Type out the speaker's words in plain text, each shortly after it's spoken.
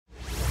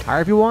Hi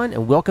everyone,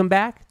 and welcome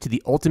back to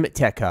the Ultimate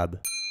Tech Hub.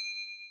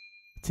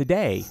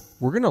 Today,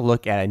 we're going to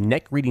look at a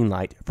neck reading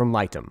light from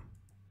Litom.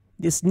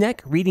 This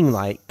neck reading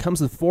light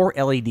comes with 4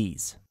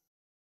 LEDs.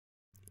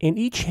 And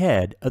each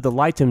head of the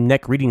Litom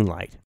neck reading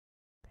light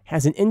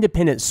has an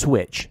independent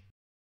switch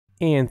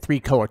and 3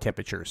 color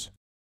temperatures.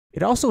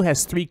 It also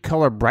has 3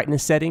 color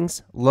brightness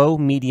settings, low,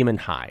 medium, and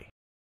high,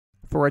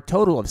 for a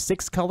total of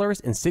 6 colors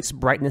and 6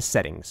 brightness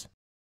settings.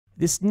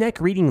 This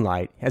neck reading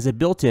light has a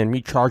built-in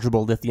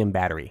rechargeable lithium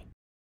battery.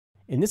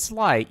 And this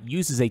light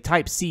uses a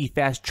Type-C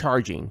fast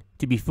charging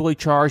to be fully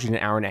charged in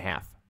an hour and a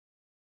half.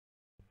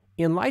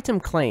 And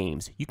Litom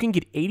claims you can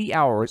get 80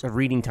 hours of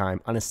reading time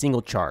on a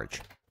single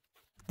charge.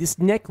 This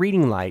neck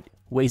reading light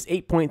weighs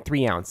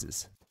 8.3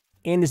 ounces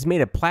and is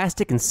made of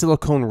plastic and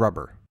silicone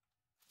rubber.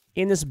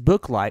 And this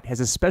book light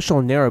has a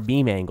special narrow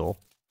beam angle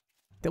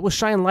that will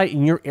shine light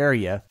in your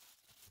area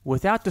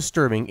without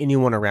disturbing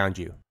anyone around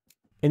you.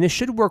 And this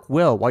should work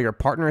well while your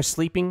partner is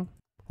sleeping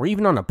or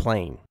even on a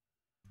plane.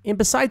 And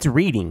besides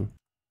reading,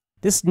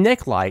 this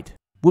neck light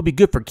will be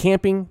good for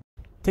camping,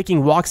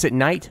 taking walks at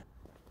night,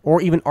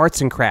 or even arts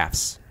and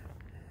crafts.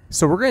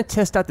 So we're going to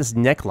test out this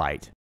neck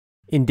light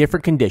in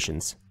different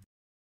conditions.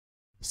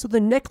 So the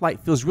neck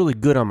light feels really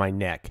good on my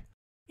neck,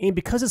 and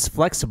because it's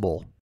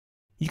flexible,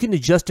 you can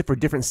adjust it for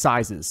different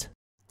sizes,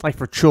 like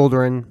for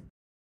children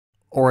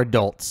or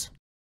adults.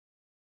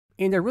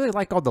 And I really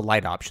like all the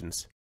light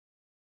options,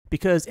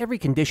 because every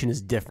condition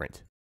is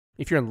different.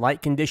 If you're in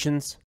light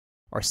conditions,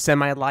 or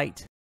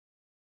semi-light,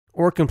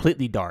 or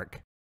completely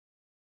dark.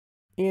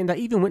 And I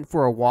even went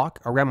for a walk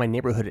around my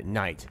neighborhood at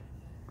night,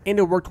 and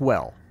it worked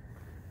well.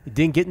 It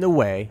didn't get in the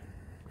way,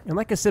 and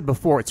like I said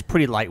before, it's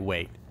pretty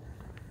lightweight.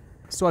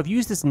 So I've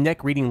used this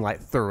neck reading light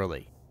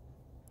thoroughly,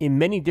 in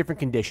many different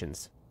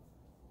conditions.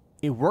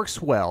 It works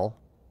well,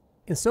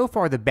 and so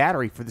far the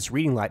battery for this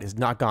reading light has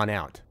not gone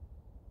out.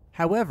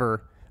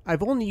 However,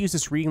 I've only used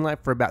this reading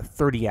light for about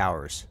 30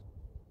 hours.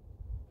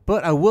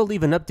 But I will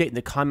leave an update in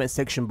the comment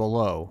section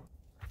below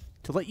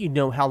to let you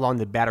know how long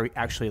the battery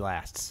actually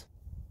lasts.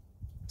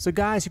 So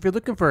guys, if you're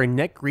looking for a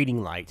neck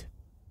reading light,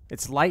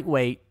 it's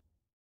lightweight,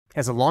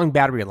 has a long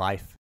battery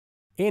life,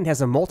 and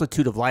has a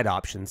multitude of light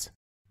options,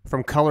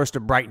 from colors to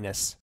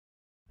brightness,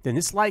 then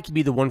this light could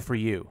be the one for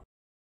you.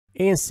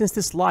 And since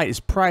this light is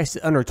priced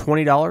at under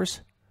 $20,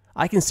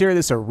 I consider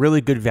this a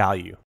really good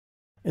value.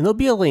 And there'll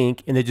be a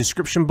link in the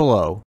description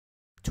below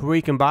to where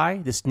you can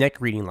buy this neck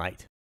reading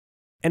light.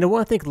 And I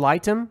want to thank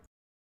Litom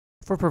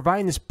for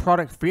providing this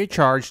product free of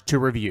charge to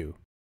review.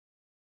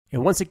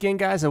 And once again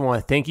guys, I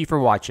want to thank you for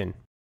watching.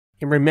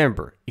 And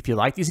remember, if you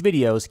like these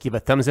videos, give a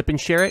thumbs up and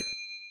share it.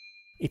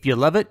 If you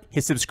love it,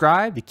 hit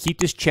subscribe to keep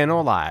this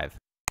channel alive.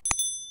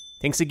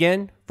 Thanks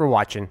again for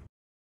watching.